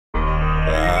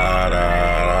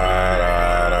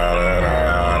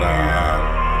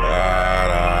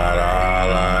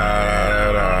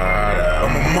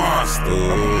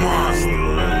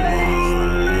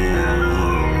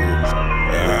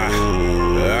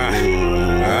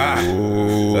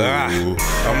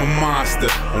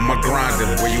On my grinder,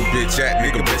 where you bitch at,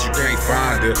 nigga, but you can't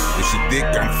find her. If she thick,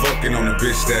 I'm fucking on the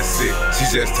bitch, that's it. She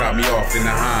just topped me off in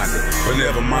the Honda, but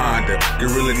never mind her.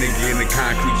 Gorilla nigga in the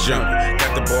concrete jungle.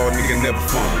 Got the ball, nigga, never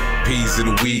fumble. Peas in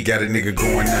the weed, got a nigga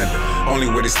going under. Only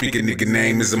way to speak a nigga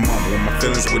name is a mumble. When my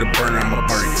feelings with a burner, I'ma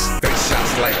burn it. Face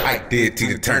shots like Ike did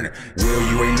Tina Turner. Well,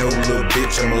 you ain't no little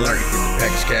bitch, I'ma learn it.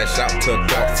 Package cash out,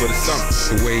 tucked off for the summer.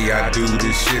 The way I do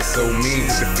this shit so mean.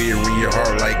 The fear in your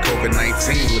heart like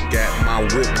COVID-19. Look at my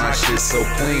whip, my shit so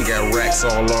clean. Got racks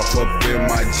all off up in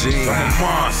my jeans. I'm a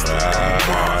monster, I'm a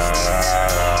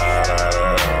monster.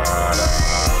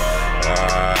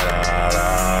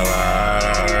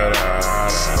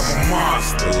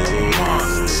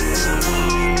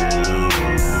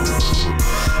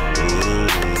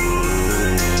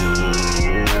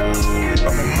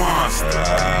 I'm a monster,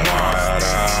 I'm a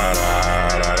monster.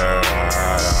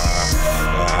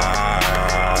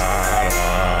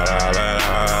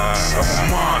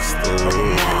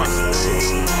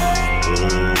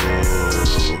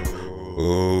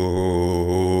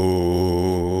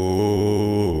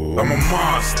 I'm a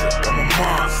monster, I'm a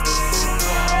monster.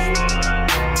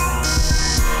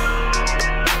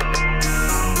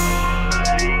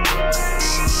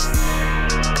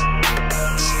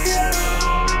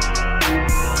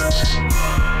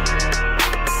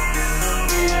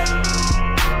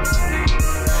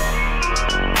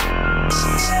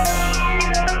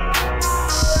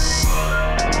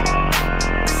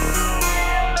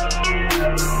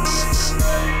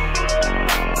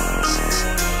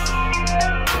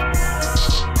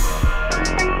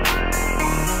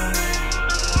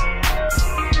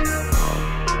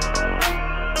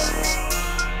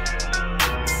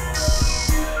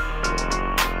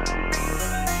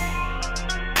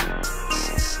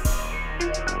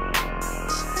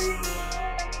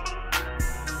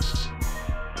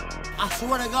 I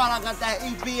swear to God, I got that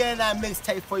EP and that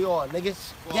mixtape for y'all, nigga.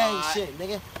 Gang shit,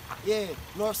 nigga. Yeah,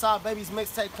 Northside Babies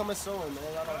mixtape coming soon, man.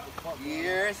 Y'all know what the fuck.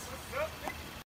 Years.